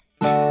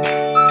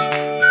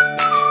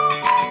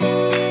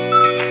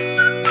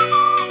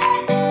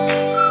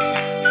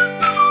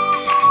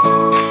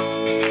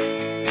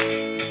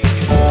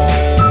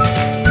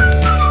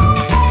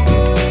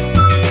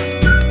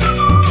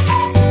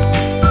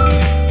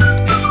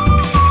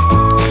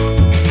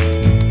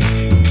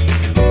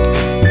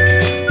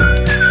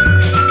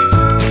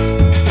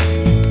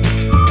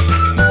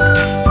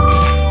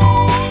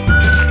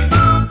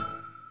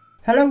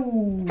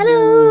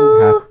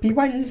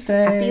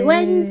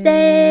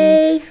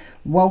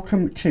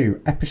Welcome to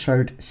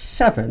episode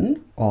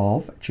 7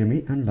 of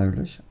Jimmy and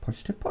Lola's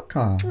Positive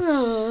Podcast.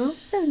 Oh,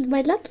 sounds my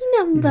lucky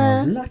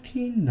number. Your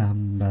lucky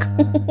number.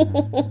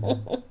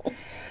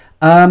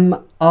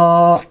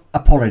 Our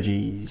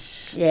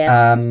apologies.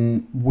 Yeah.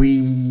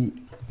 We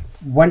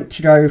went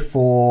to go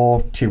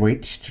for 2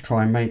 weeks to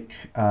try and make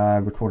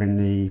recording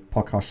the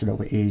podcast a little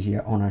bit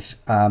easier on us.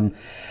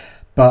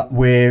 But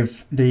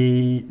with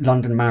the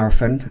London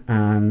Marathon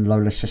and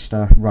Lola's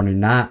sister running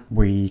that,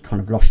 we kind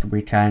of lost the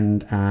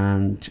weekend.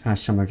 And as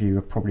some of you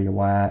are probably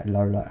aware,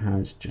 Lola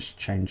has just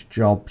changed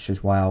jobs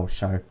as well.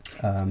 So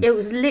it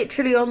was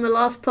literally on the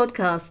last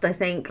podcast, I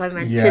think I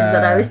mentioned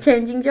that I was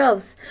changing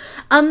jobs.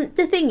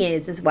 The thing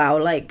is as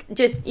well, like,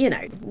 just, you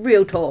know,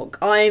 real talk,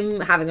 I'm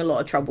having a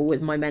lot of trouble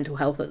with my mental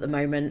health at the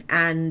moment.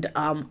 And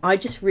I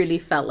just really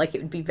felt like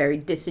it would be very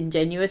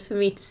disingenuous for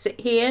me to sit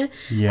here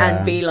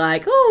and be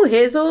like, oh,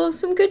 here's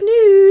some good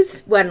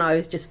news, when I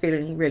was just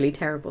feeling really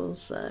terrible.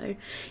 So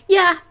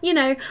yeah, you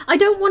know, I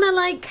don't want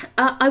to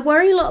I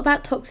worry a lot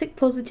about toxic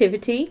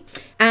positivity,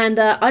 and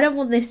I don't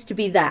want this to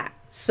be that.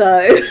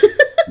 So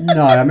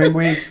no, I mean,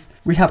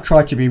 we have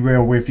tried to be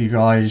real with you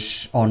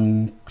guys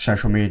on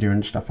social media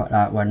and stuff like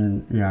that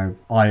when, you know,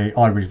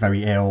 I was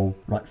very ill,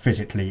 like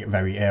physically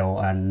very ill,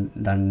 and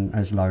then,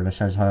 as Lola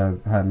says,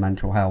 her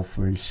mental health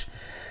was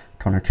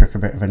kind of took a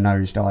bit of a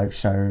nosedive,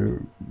 so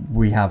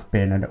we have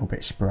been a little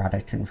bit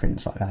sporadic and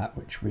things like that,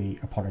 which we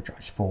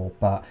apologise for.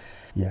 But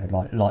yeah,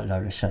 like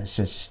Lola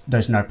says,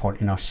 there's no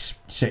point in us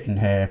sitting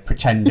here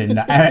pretending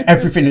that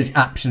everything is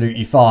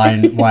absolutely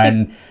fine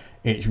when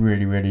it's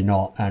really, really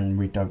not, and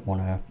we don't want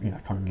to, you know,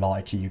 kind of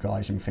lie to you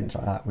guys and things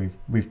like that.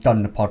 We've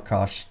done the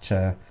podcast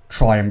to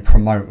try and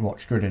promote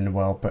what's good in the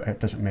world, but it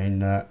doesn't mean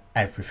that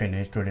everything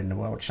is good in the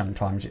world.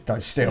 Sometimes it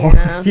does still,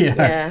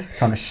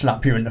 kind of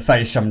slap you in the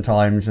face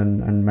sometimes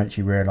and makes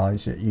you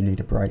realise that you need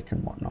a break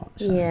and whatnot.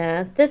 So.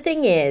 Yeah, the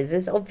thing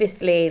is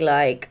obviously,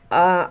 like,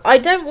 I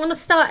don't want to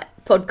start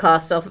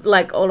podcasts off,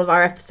 like all of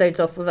our episodes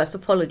off, with us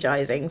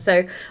apologising.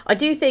 So I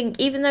do think,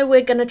 even though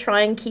we're going to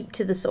try and keep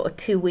to the sort of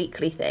 2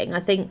 weekly thing,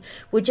 I think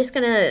we're just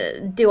going to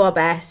do our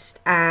best.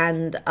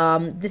 And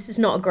this is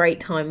not a great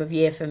time of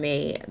year for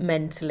me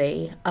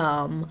mentally.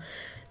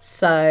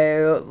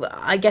 So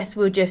I guess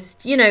we'll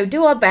just, you know,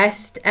 do our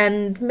best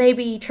and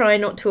maybe try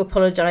not to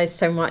apologise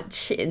so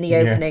much in the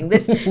opening.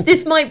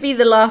 This might be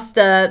the last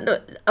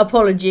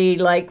apology,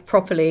 like,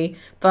 properly.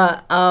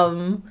 But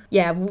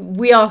yeah,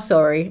 we are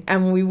sorry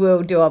and we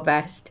will do our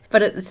best.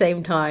 But at the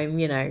same time,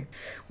 you know,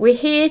 we're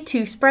here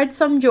to spread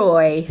some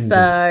joy.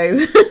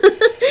 So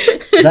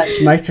let's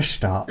make a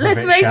start.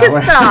 Let's make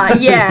a start,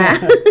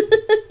 yeah.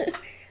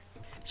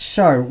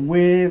 So,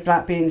 with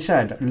that being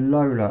said,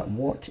 Lola,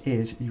 what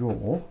is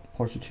your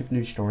positive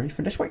news story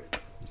for this week?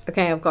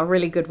 Okay, I've got a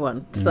really good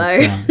one. So,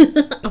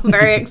 I'm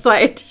very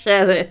excited to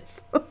share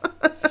this.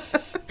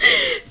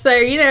 So,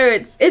 you know,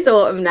 it's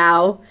autumn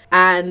now,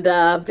 and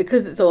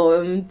because it's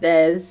autumn,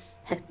 there's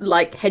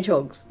like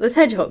hedgehogs. There's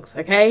hedgehogs,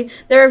 okay?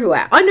 They're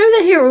everywhere. I know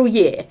they're here all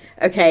year,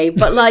 okay?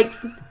 But, like,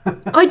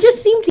 I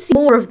just seem to see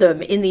more of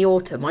them in the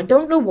autumn. I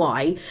don't know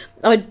why.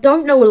 I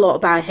don't know a lot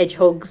about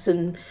hedgehogs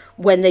and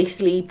when they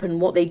sleep and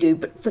what they do,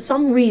 but for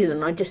some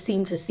reason I just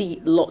seem to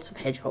see lots of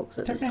hedgehogs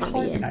at this time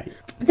of year.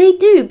 They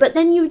do, but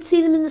then you would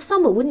see them in the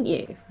summer, wouldn't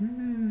you?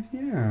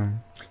 Yeah.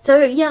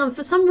 So yeah,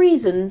 for some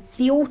reason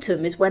the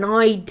autumn is when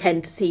I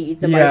tend to see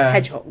the most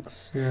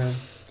hedgehogs. Yeah.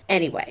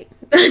 Anyway.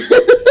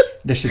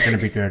 This is going to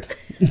be good.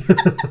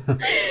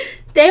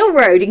 Dale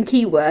Road in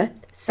Keyworth,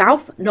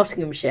 South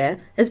Nottinghamshire,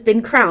 has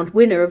been crowned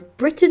winner of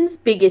Britain's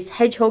biggest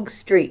hedgehog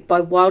street by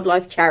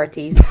wildlife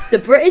charities, the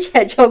British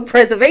Hedgehog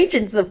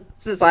Preservation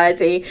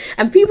Society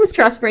and People's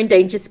Trust for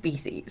Endangered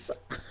Species.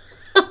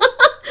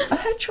 Are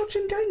hedgehogs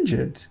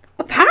endangered?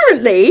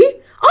 Apparently.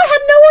 I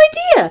had no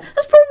idea.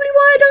 That's probably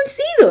why I don't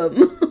see them.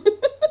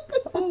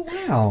 Oh,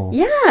 wow.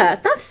 Yeah,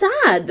 that's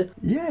sad.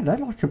 Yeah, they're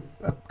like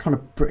a kind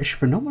of British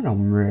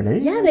phenomenon, really.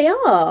 Yeah, they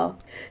are.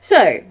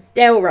 So,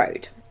 Dale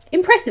Road.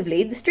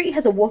 Impressively, the street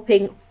has a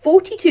whopping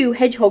 42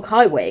 hedgehog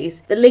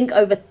highways that link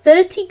over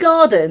 30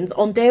 gardens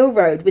on Dale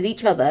Road with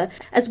each other,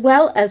 as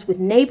well as with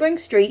neighbouring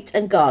streets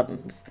and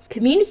gardens.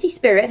 Community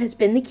spirit has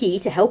been the key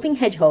to helping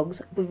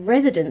hedgehogs, with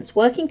residents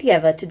working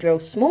together to drill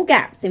small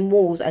gaps in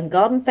walls and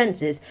garden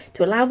fences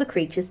to allow the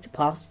creatures to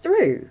pass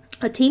through.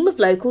 A team of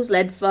locals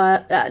led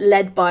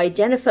by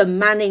Jennifer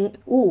Manning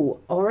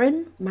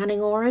Oren.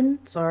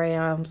 Sorry,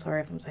 I'm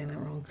sorry if I'm saying that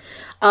wrong.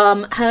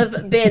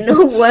 Have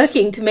been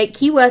working to make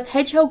Keyworth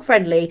hedgehog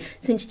friendly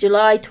since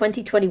July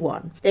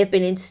 2021. They've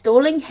been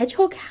installing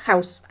hedgehog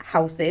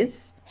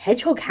houses.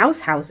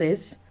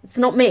 It's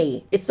not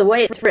me. It's the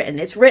way it's written.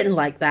 It's written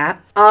like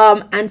that.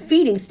 And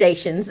feeding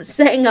stations,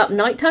 setting up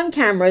nighttime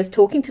cameras,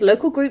 talking to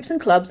local groups and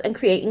clubs, and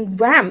creating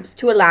ramps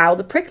to allow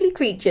the prickly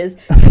creatures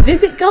to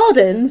visit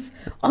gardens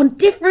on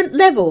different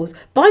levels.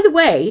 By the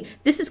way,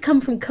 this has come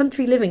from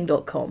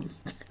countryliving.com.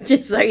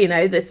 Just so you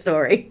know this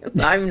story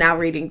I'm now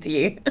reading to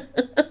you.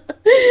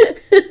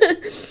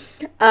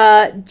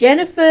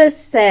 Jennifer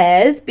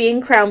says,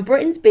 being crowned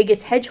Britain's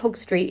biggest hedgehog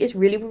street is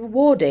really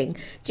rewarding.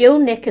 Jill,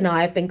 Nick and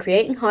I have been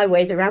creating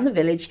highways around the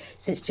village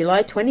since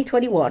July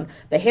 2021,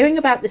 but hearing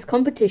about this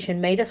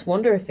competition made us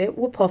wonder if it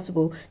were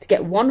possible to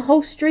get one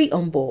whole street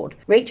on board.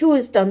 Rachel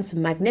has done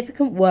some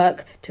magnificent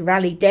work to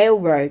rally Dale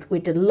Road.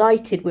 We're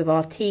delighted with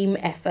our team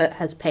effort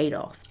has paid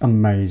off.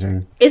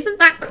 Amazing. Isn't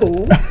that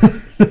cool? I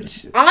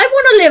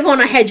want to live on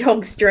a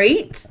hedgehog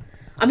street.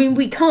 I mean,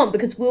 we can't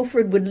because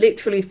Wilfred would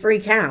literally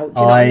freak out. Do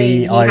you know what I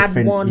mean? I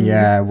think,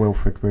 yeah,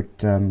 Wilfred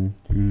would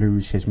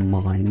lose his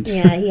mind.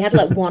 Yeah, he had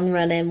like one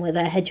run in with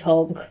a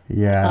hedgehog.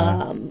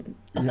 Yeah.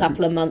 A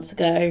couple of months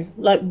ago.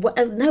 Like,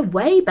 no,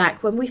 way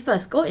back when we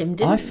first got him,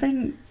 didn't I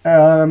think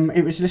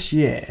it was this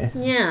year.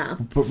 Yeah.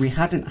 But we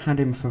hadn't had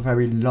him for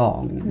very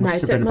long.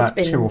 Must have been about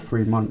 2 or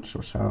 3 months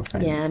or so, I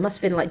think. Yeah, it must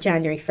have been like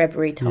January,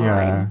 February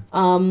time.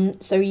 Yeah.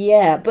 So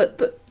yeah,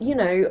 but you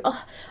know,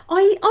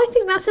 I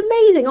think that's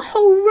amazing. A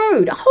whole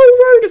road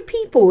of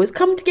people has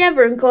come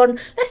together and gone,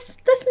 let's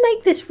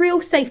make this real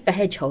safe for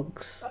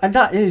hedgehogs. And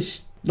that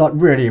is like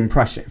really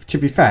impressive. To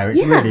be fair, it's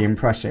really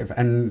impressive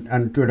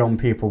and good on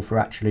people for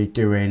actually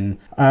doing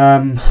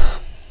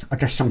I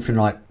guess something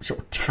like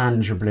sort of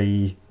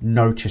tangibly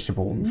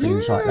noticeable and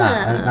things like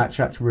that. And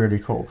that's really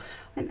cool.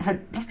 And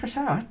like I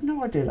said, I had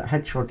no idea that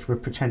hedgehogs were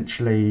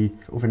potentially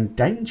sort of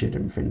endangered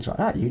and things like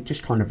that. You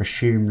just kind of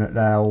assume that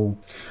they'll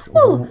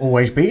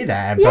always be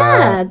there.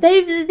 Yeah, but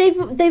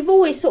they've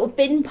always sort of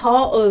been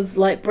part of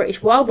like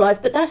British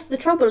wildlife, but that's the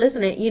trouble,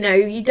 isn't it? You know,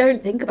 you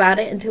don't think about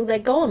it until they're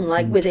gone.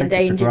 Like with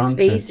endangered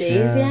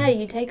species,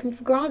 you take them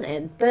for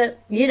granted. But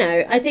you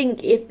know, I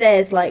think if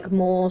there's like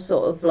more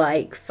sort of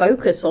like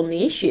focus on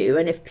the issue,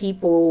 and if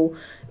people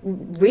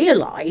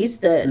realise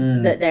that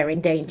they're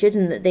endangered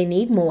and that they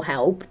need more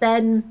help,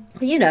 then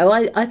you know,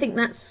 I think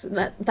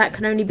that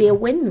can only be a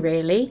win,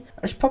 really.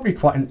 It's probably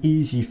quite an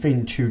easy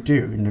thing to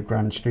do in the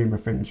grand scheme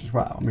of things as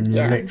well. I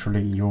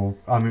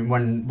mean,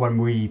 when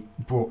we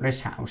bought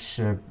this house,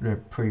 the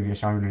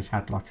previous owners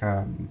had like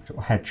a sort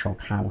of hedgehog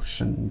house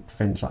and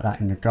things like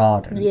that in the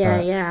garden.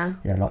 Yeah,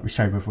 like we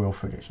say with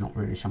Wilfred, it's not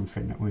really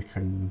something that we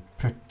can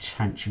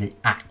potentially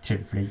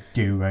actively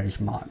do as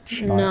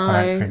much. Like, no.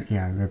 I don't think, you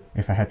know,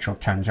 if a hedgehog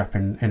turns up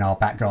in our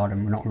back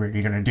garden, we're not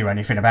really going to do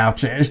anything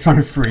about it. It's kind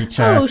of free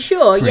to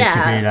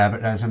be there,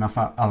 but there's enough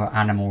other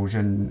animals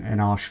in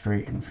our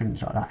street and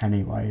things like that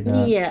anyway.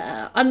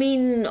 Yeah, I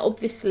mean,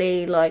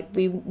 obviously, like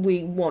we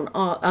want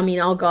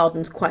our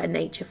garden's quite a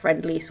nature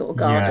friendly sort of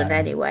garden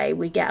anyway.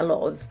 We get a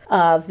lot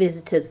of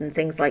visitors and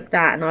things like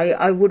that, and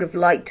I would have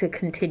liked to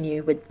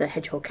continue with the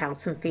hedgehog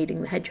house and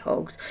feeding the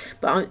hedgehogs,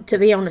 but to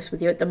be honest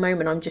with you, at the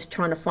moment I'm just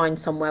trying to find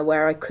somewhere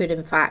where I could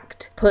in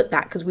fact put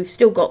that, because we've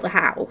still got the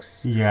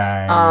house.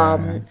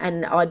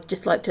 And I'd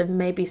just like to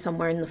maybe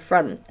somewhere in the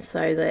front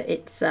so that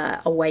it's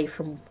away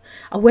from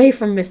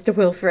Mr.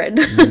 Wilfred.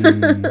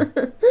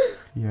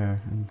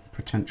 And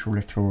potential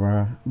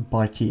little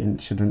bitey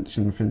incidents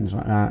and things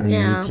like that, and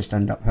he'd just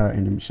end up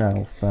hurting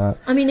himself. But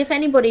I mean, if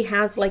anybody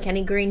has like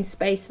any green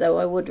space, though,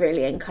 I would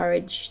really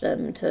encourage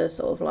them to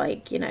sort of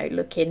like, you know,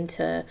 look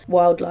into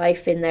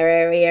wildlife in their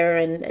area.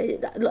 And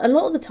a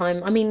lot of the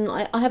time, I mean,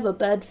 I have a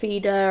bird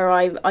feeder.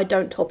 I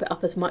don't top it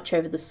up as much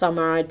over the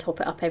summer. I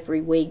top it up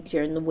every week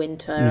during the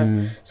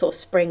winter, sort of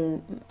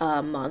spring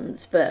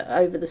months. But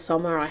over the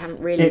summer, I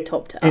haven't really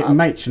topped it up. It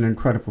makes an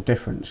incredible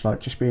difference.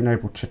 Like just being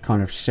able to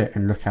kind of sit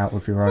and look out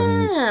of your own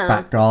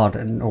back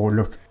garden, or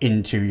look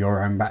into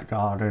your own back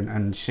garden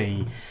and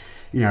see,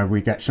 you know,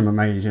 we get some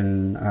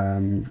amazing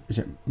is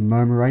it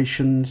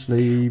murmurations,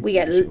 we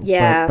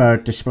get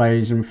bird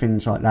displays and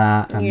things like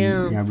that, and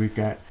you know, we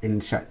get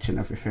insects and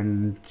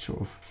everything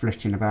sort of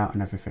flitting about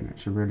and everything.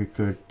 It's a really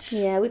good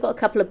we've got a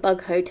couple of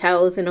bug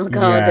hotels in our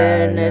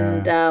garden,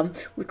 and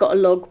we've got a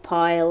log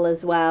pile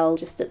as well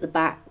just at the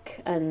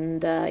back,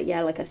 and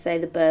like I say,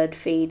 the bird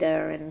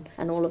feeder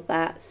and all of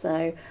that.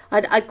 So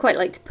I'd quite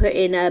like to put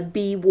in a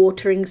bee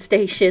watering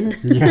station.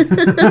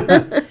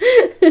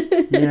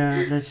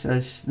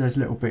 There's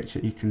little bits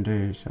that you can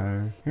do.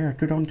 So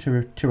good on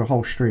to a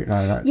whole street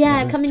like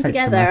that. Coming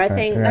together. I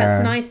think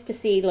that's nice to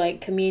see,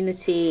 like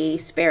community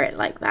spirit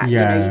like that. You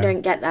know, you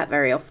don't get that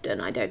very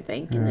often, I don't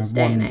think, in this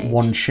day and age.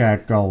 One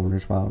shared goal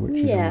as well, which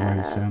is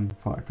always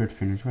quite a good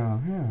thing as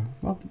well. Yeah,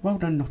 well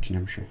done,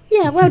 Nottinghamshire.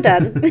 Yeah, well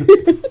done.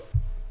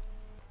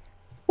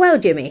 Well,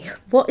 Jimmy,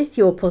 what is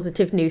your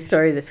positive news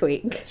story this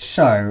week?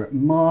 So,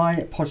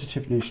 my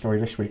positive news story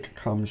this week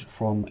comes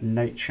from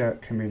Nature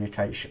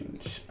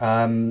Communications.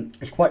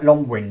 It's quite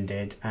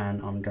long-winded,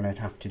 and I'm going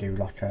to have to do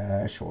like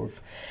a sort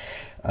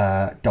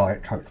of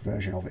Diet Coke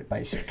version of it,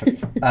 basically.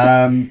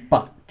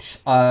 But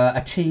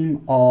a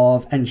team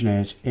of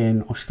engineers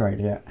in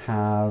Australia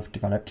have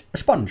developed a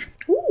sponge.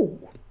 Ooh.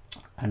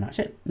 And that's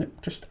it.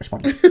 Just a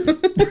sponge.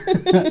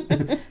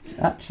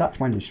 That's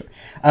my news story.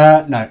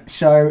 No,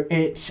 so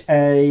it's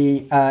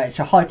a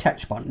high-tech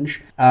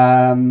sponge.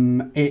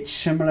 It's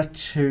similar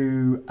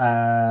to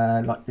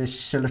like this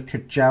silica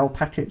gel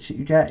packets that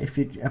you get if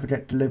you ever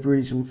get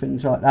deliveries and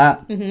things like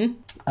that.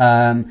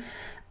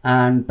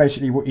 And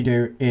basically what you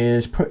do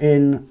is put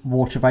in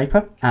water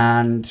vapor,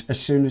 and as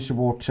soon as the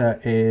water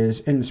is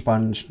in the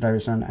sponge, there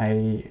is then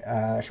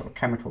a sort of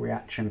chemical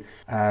reaction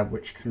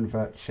which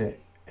converts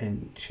it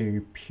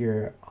into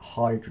pure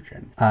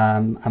hydrogen.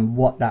 And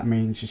what that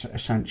means is that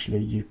essentially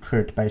you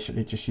could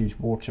basically just use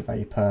water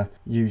vapor,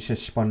 use a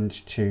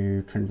sponge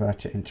to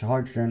convert it into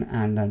hydrogen,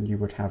 and then you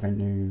would have a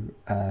new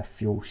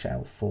fuel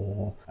cell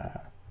for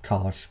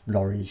cars,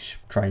 lorries,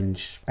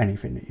 trains,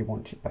 anything that you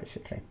wanted,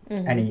 basically.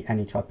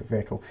 Any type of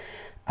vehicle.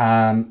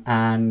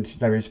 And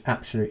there is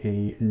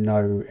absolutely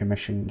no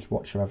emissions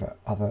whatsoever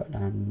other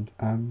than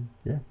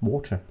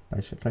water,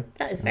 basically.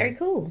 That is very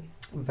cool.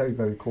 Very,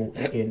 very cool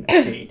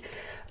indeed.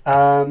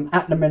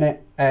 At the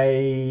minute,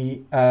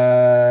 a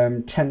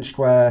 10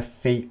 square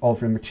feet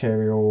of the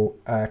material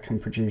can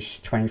produce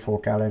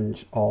 24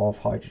 gallons of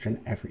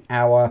hydrogen every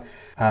hour.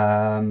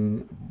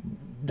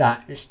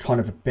 That is kind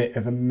of a bit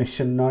of a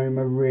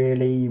misnomer,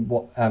 really.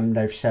 What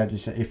they've said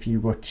is that if you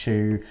were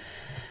to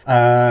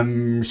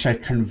say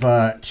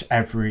convert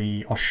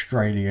every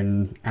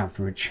Australian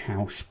average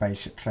house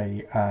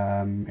basically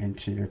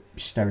into your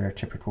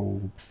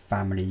stereotypical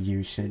family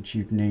usage,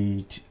 you'd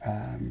need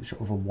sort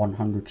of a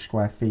 100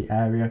 square feet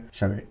area,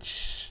 so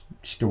it's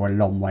still a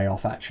long way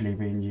off actually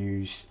being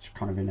used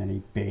kind of in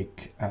any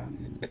big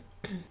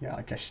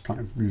I guess kind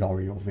of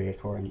lorry or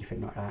vehicle or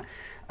anything like that.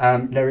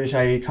 There is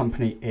a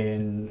company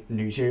in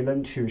New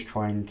Zealand who's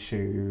trying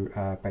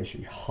to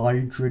basically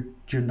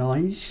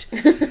hydrogenise,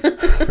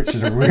 which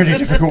is a really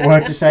difficult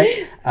word to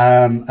say,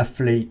 a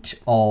fleet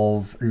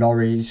of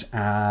lorries,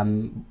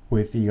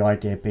 with the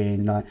idea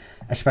being,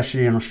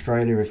 especially in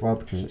Australia as well,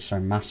 because it's so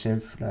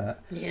massive,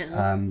 that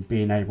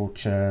being able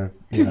to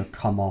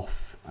come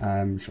off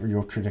sort of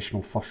your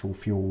traditional fossil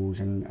fuels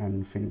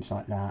and things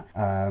like that.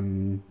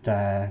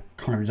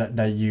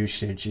 Their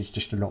usage is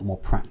just a lot more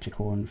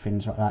practical and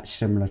things like that,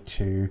 similar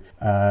to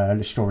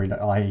the story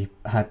that I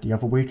had the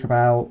other week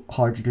about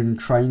hydrogen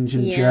trains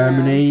in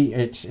Germany.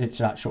 It's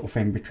that sort of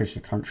thing, because the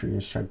country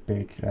is so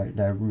big.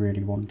 They're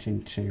really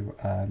wanting to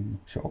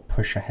sort of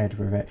push ahead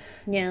with it.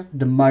 Yeah.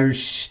 The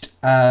most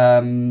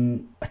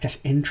I guess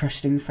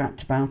interesting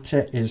fact about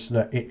it is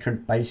that it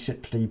could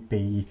basically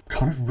be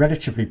kind of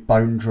relatively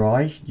bone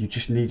dry. You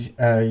just need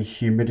a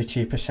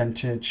humidity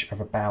percentage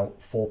of about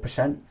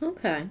 4%.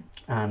 Okay.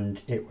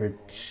 And it would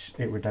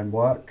then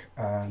work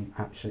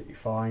absolutely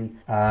fine.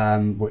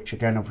 Which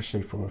again,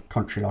 obviously, for a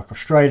country like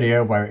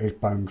Australia, where it is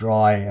bone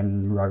dry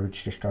and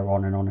roads just go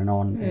on and on and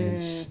on,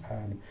 is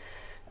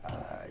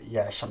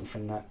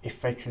something that,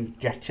 if they can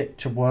get it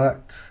to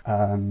work,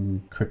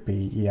 could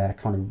be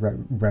kind of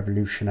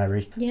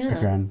revolutionary.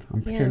 Again,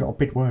 I'm picking a lot of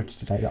big words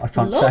today that I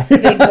can't say. Lots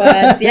of big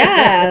words.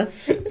 Yeah,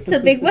 it's a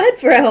big word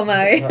for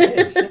Elmo.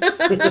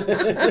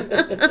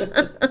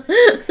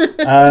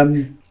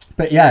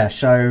 But yeah,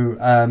 so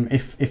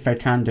if they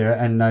can do it,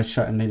 and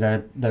certainly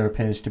there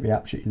appears to be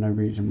absolutely no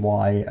reason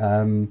why,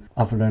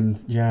 other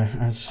than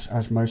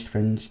as most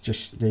things,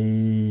 just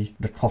the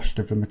cost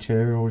of the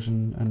materials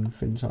and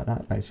things like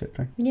that,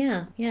 basically.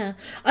 Yeah.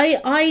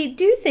 I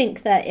do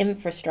think that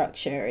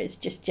infrastructure is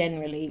just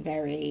generally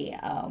very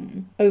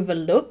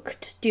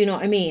overlooked. Do you know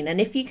what I mean? And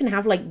if you can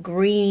have like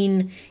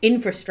green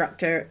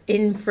infrastructure,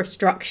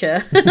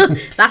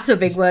 that's a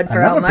big word for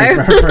Elmo. Big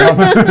word for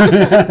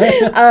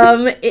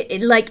Elmo.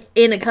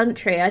 In a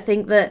country, I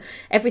think that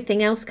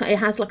everything else, it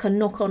has like a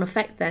knock-on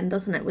effect then,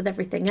 doesn't it, with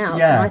everything else?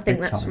 Yeah, and I think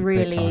that's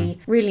really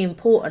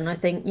important. I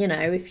think,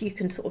 if you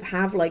can sort of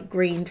have like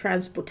green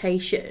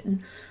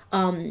transportation,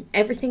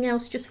 everything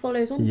else just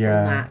follows on from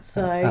that.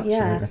 So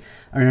absolutely.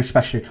 I mean,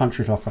 especially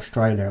countries like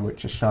Australia,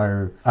 which are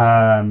so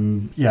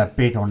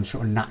big on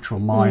sort of natural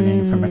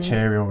mining for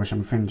materials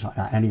and things like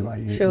that.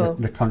 Anyway,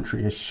 the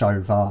country is so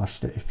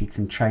vast that if you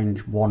can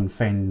change one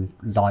thing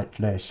like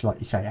this, like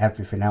you say,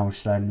 everything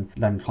else then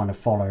kind of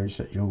follows,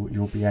 that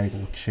you'll be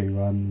able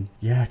to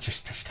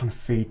just kind of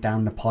feed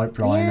down the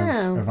pipeline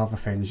of other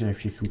things.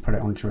 If you can put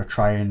it onto a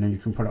train, and you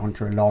can put it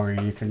onto a lorry,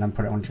 you can then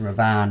put it onto a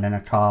van and a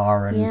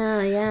car and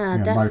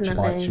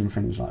motorbikes and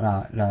things like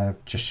that. They're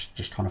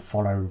just kind of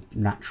follow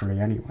naturally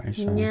anyway.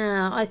 So.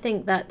 Yeah, I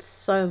think that's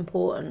so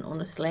important,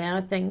 honestly.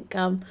 I think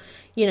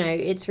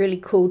it's really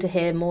cool to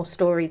hear more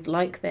stories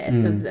like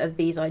this of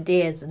these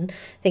ideas and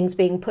things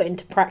being put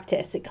into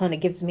practice. It kind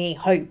of gives me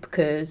hope,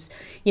 because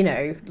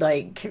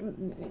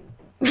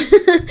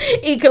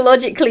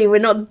ecologically we're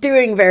not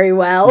doing very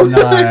well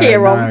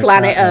here on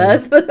planet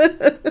Earth.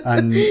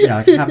 And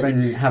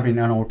having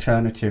an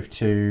alternative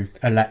to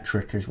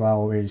electric as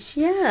well is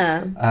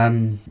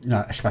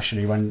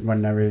especially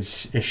when there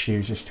is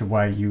issues as to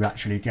where you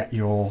actually get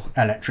your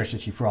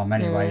electricity from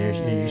anyway.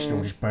 You're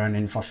still just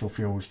burning fossil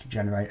fuels to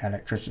generate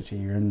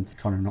electricity and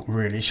kind of not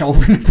really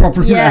solving the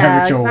problem there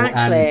at all.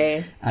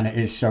 Exactly. And it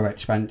is so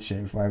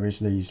expensive, whereas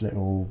these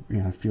little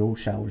fuel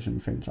cells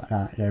and things like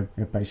that, they're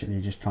basically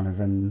just kind of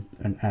an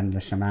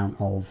endless amount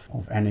of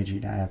energy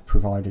there,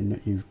 providing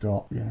that you've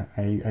got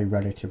a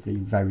relatively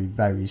very,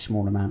 very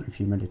small amount of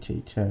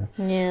humidity to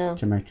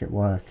make it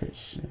work.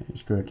 It's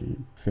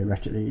good.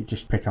 Theoretically, you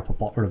just pick up a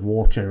bottle of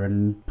water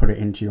and put it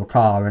into your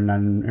car, and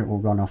then it will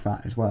run off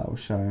that as well.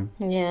 So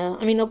yeah,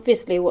 I mean,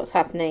 obviously, what's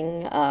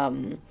happening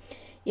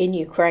in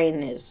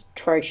Ukraine is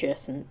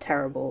atrocious and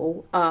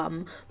terrible.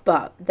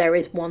 But there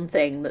is one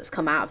thing that's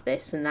come out of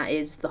this, and that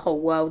is the whole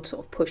world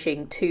sort of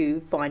pushing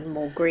to find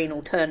more green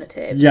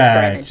alternatives for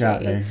energy.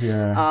 Exactly.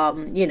 Yeah.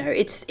 You know,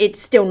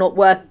 it's still not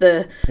worth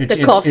the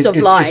cost of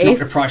life. It's not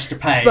the price to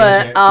pay,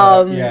 but,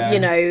 is it? You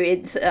know,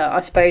 it's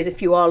I suppose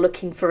if you are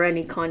looking for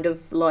any kind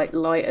of light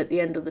at the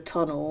end of the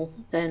tunnel,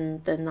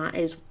 then that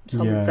is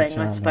something.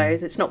 Exactly. I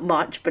suppose it's not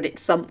much, but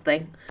it's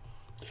something.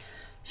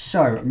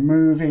 So,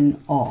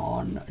 moving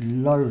on,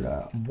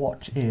 Lola,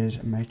 what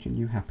is making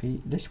you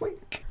happy this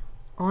week?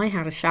 I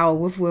had a shower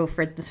with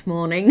Wilfred this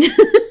morning.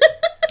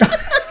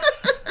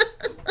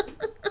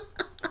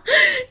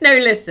 No,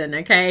 listen,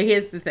 okay,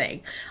 here's the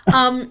thing.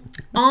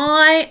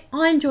 I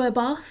enjoy a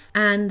bath,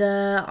 and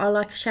I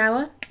like a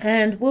shower.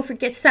 And Wilfred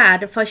gets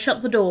sad if I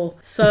shut the door.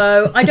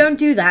 So I don't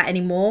do that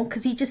anymore,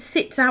 because he just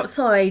sits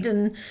outside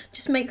and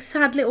just makes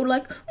sad little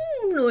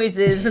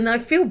noises, and I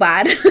feel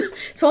bad.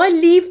 So I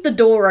leave the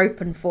door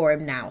open for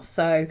him now.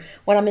 So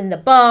when I'm in the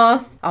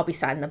bath, I'll be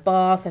sat in the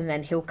bath, and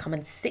then he'll come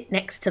and sit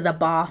next to the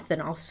bath,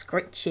 and I'll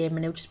scratch him,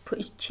 and he'll just put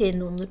his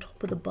chin on the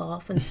top of the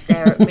bath and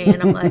stare at me.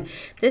 And I'm like,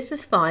 this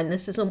is fine.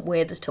 This isn't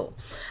weird at all.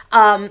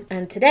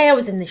 And today I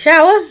was in the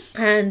shower,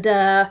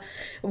 and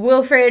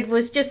Wilfred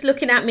was just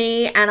looking at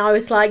me, and I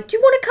was like, do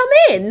you want to come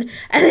in?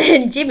 And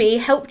then Jimmy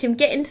helped him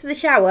get into the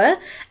shower,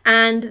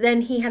 and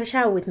then he had a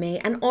shower with me,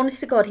 and honest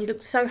to God, he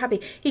looked so happy.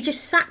 He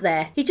just sat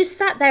there,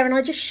 and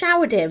I just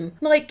showered him.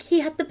 Like, he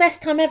had the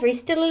best time ever. He's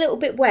still a little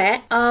bit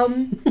wet,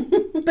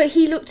 but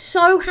he looked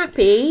so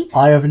happy.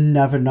 I have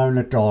never known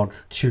a dog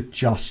to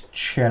just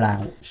chill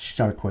out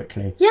so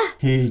quickly. Yeah.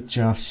 He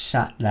just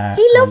sat there.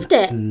 He loved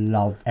it.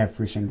 Loved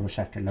every single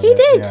second of it. He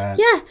did,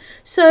 yeah.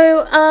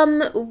 So,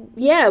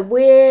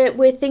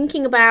 we're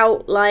thinking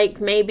about,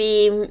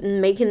 maybe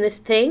making this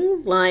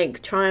thing,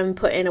 try and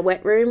put in a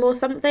wet room or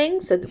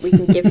something so that we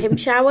can give him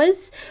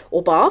showers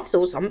or baths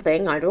or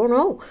something, I don't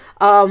know.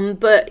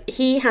 But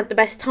he had the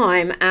best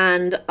time,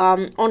 and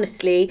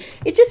honestly,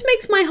 it just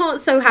makes my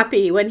heart so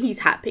happy when he's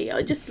happy.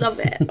 I just love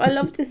it. I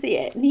love to see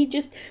it. And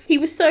he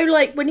was so,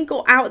 when he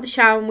got out of the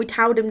shower and we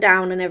toweled him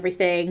down and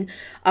everything,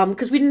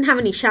 because we didn't have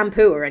any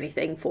shampoo or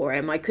anything for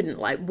him. I couldn't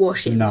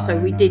wash him, so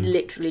we did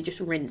literally just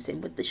rinse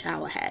him with the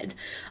shower head.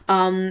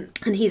 And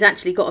he's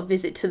actually got a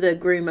visit to the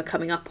groomer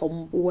coming up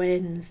on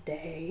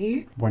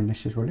Wednesday. When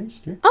this is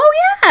released, yeah. Oh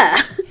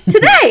yeah,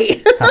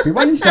 today. Happy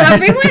Wednesday.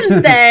 Happy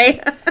Wednesday.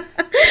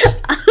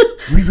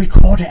 We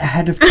record it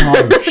ahead of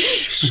time.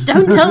 Shh,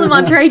 don't tell them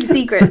our trade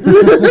secrets.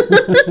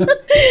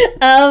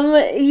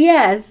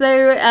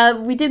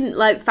 So we didn't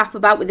faff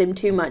about with him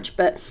too much,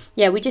 but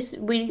yeah,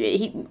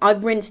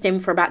 I've rinsed him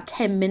for about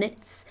 10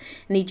 minutes,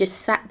 and he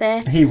just sat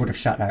there. He would have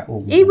sat there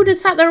all morning. He would have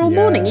sat there all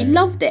morning. He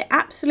loved it,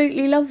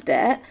 absolutely loved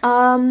it.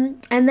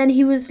 And then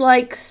he was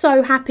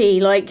so happy,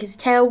 his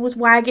tail was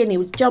wagging, he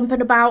was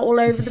jumping about all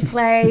over the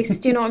place.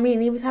 Do you know what I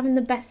mean? He was having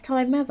the best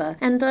time ever.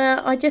 And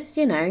I just,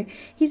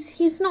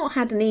 he's not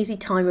had an easy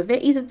time of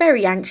it. He's a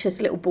very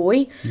anxious little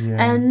boy,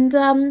 and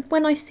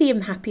when I see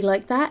him happy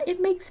like that, it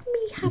makes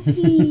me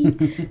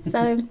happy.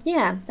 So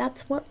yeah,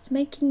 that's what's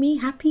making me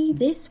happy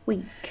this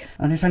week.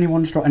 And if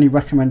anyone's got any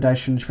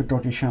recommendations for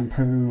doggy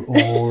shampoo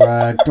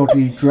or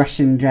doggy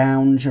dressing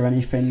gowns or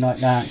anything like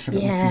that, so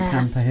that we can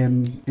pamper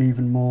him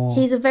even more.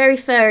 He's a very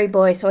furry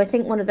boy, so I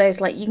think one of those,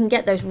 you can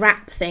get those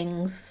wrap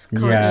things,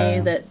 can't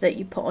you, that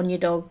you put on your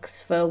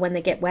dogs for when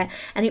they get wet.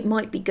 And it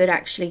might be good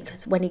actually,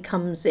 because when he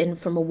comes in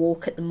from a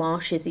walk at the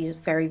marshes, he's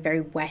very,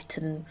 very wet,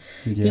 and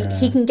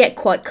he can get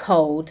quite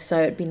cold,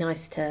 so it'd be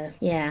nice to,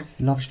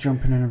 Loves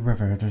jumping in a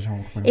river, does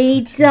old Wilfred.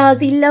 He does,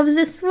 he loves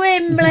a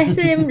swim, bless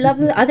him.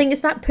 Loves it. I think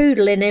it's that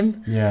poodle in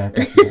him. Yeah,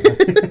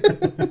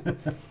 definitely.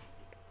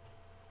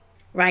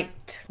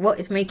 Right, what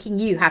is making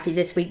you happy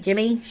this week,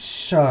 Jimmy?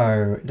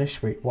 So,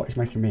 this week, what is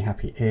making me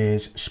happy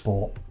is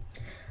sport.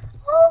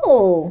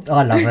 Oh!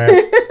 I love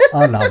it.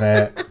 I love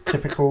it.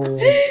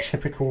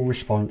 Typical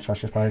response, I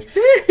suppose.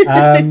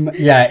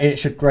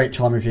 It's a great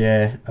time of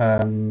year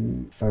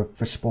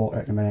for sport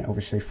at the minute.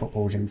 Obviously,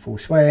 football's in full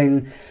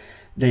swing.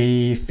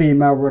 The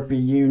Female Rugby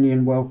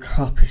Union World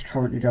Cup is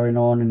currently going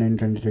on, and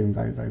England are doing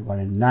very, very well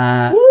in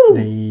that. Woo!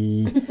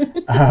 The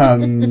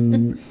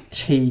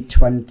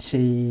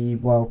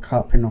T20 World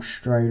Cup in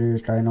Australia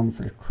is going on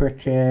for the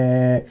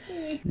cricket.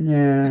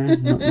 Yeah,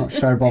 not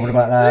so bothered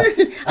about that.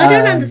 I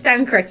don't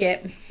understand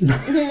cricket.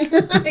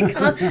 I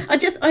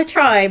can't. I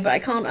try, but I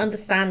can't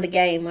understand the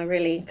game. I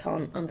really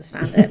can't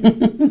understand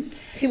it.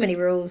 Too many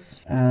rules.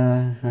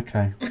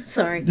 Okay.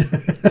 Sorry.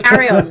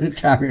 Carry on.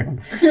 Carry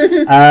on.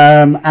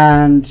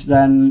 And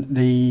then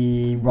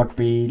the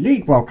Rugby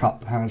League World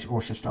Cup has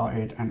also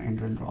started, and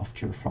England are off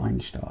to a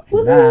flying start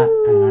in that.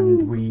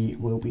 And we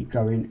will be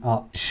going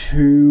up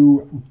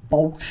to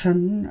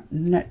Bolton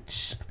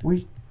next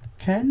week.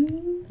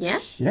 weekend.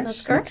 Yes, Yes,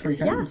 that's correct. next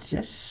weekend. Yes.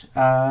 Yes.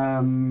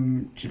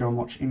 To go and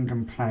watch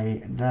England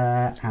play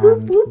there, and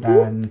Whoop, whoop,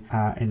 then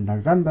in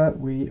November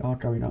we are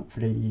going up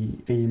for the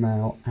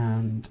female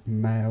and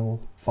male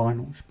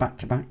finals back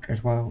to back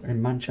as well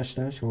in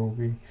Manchester. So we'll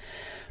be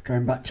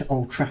going back to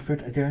Old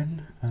Trafford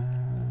again,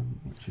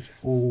 which is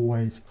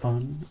always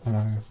fun.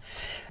 Although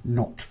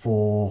not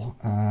for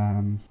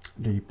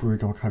the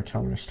Brewdog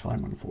Hotel this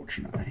time,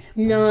 unfortunately.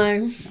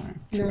 No,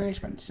 too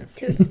expensive.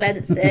 Too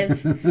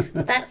expensive.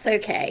 That's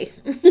okay.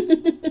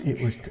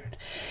 It was good.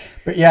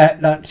 But yeah,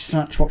 that's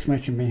what's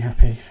making me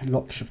happy.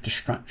 Lots of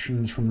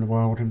distractions from the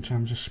world in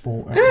terms of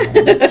sport at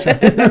the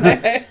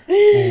moment.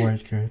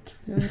 Always good.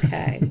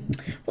 Okay.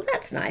 Well,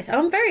 that's nice.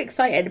 I'm very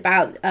excited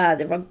about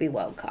the Rugby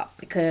World Cup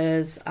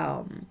because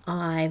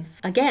I've,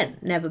 again,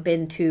 never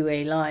been to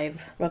a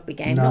live rugby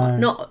game. No.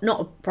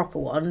 Not a proper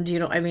one, do you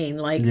know what I mean?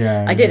 Like,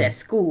 Yeah, I did yeah. at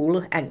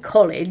school and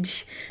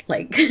college.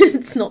 Like,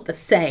 it's not the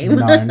same.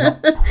 No,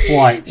 not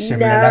quite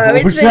similar No,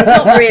 levels. it's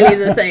not really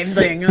the same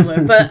thing, is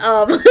it? But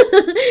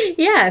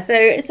yeah, so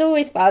it's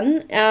always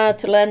fun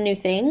to learn new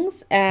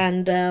things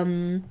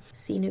and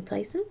see new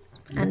places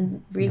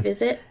and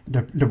revisit.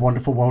 The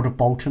wonderful world of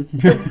Bolton.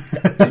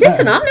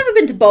 Listen, I've never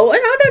been to Bolton.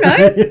 I don't know.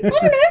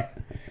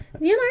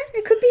 You know,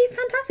 it could be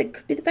fantastic. It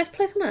could be the best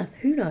place on earth.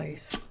 Who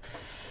knows?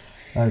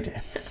 Oh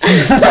dear.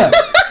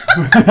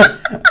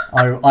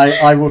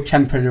 I will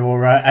temper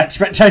your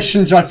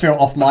expectations, I feel,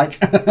 off mic.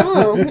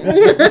 Oh.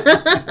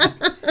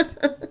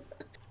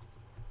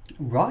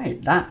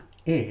 Right, that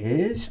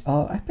is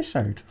our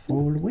episode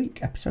for the week,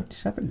 episode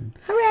 7.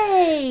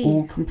 Hooray!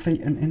 All complete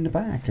and in the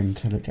bag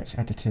until it gets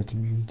edited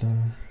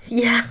and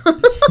Yeah.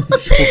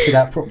 sorted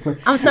out properly.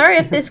 I'm sorry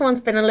if this one's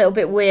been a little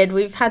bit weird.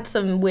 We've had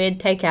some weird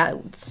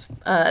takeouts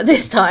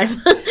this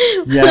time.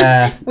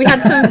 Yeah. We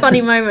had some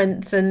funny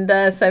moments, and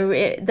so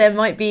there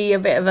might be a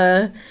bit of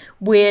a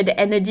weird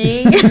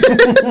energy. So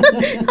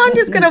I'm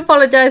just going to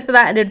apologise for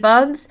that in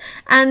advance.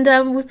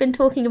 And we've been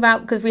talking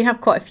about, because we have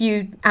quite a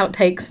few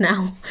outtakes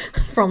now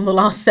from the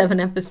last 7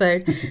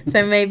 episodes.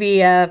 So maybe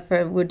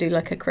we'll do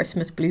like a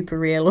Christmas blooper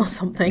reel or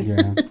something.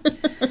 Yeah.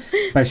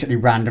 Basically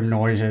random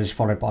noises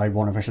followed by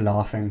one of us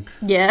laughing.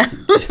 Yeah.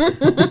 That's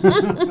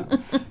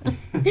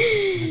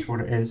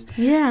what it is.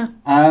 Yeah.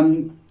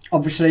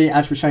 Obviously,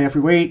 as we say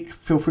every week,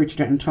 feel free to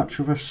get in touch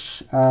with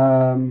us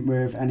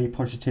with any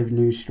positive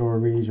news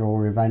stories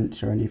or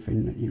events or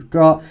anything that you've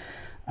got.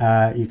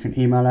 You can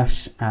email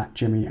us at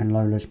Jimmy and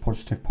Lola's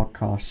Positive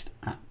Podcast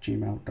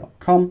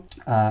 @gmail.com.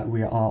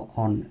 We are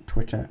on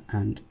Twitter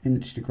and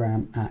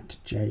Instagram at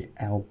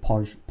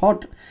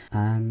JLPosPod,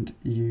 and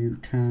you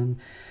can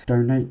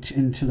donate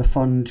into the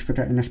fund for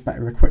getting us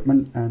better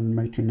equipment and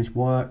making this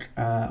work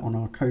on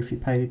our Ko-fi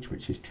page,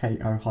 which is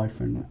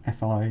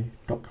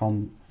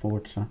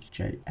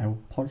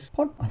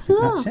ko-fi.com/JLPosPod. I think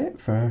that's it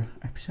for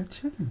episode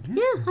 7.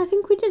 Yeah, I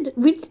think we did.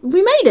 We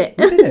made it.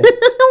 We did it.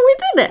 We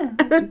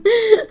did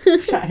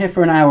it. Sat here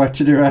for an hour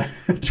to do a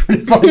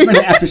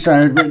 25-minute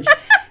episode, which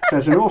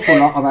says an awful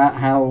lot about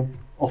how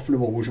off the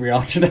walls we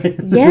are today.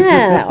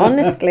 Yeah,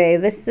 honestly,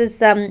 this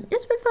is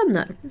it's been fun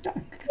though. Yeah.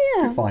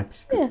 Good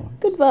vibes.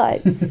 Good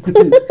vibes.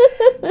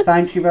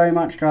 Thank you very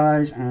much,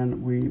 guys,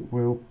 and we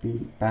will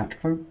be back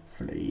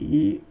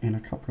hopefully in a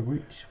couple of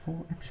weeks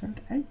for episode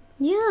 8.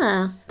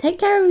 Yeah. Take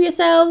care of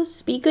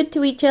yourselves, be good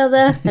to each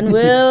other, and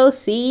we'll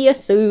see you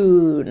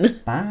soon.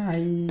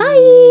 Bye.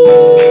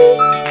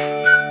 Bye.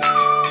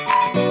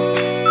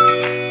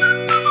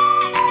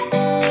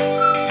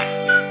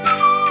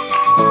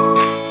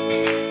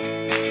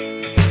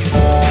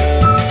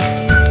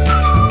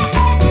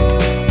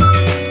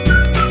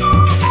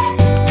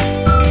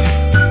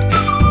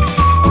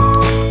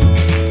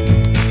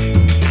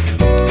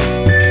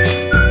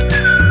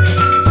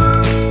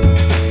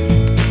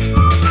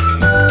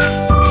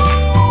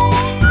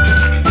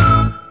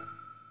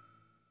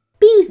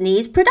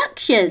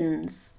 Productions.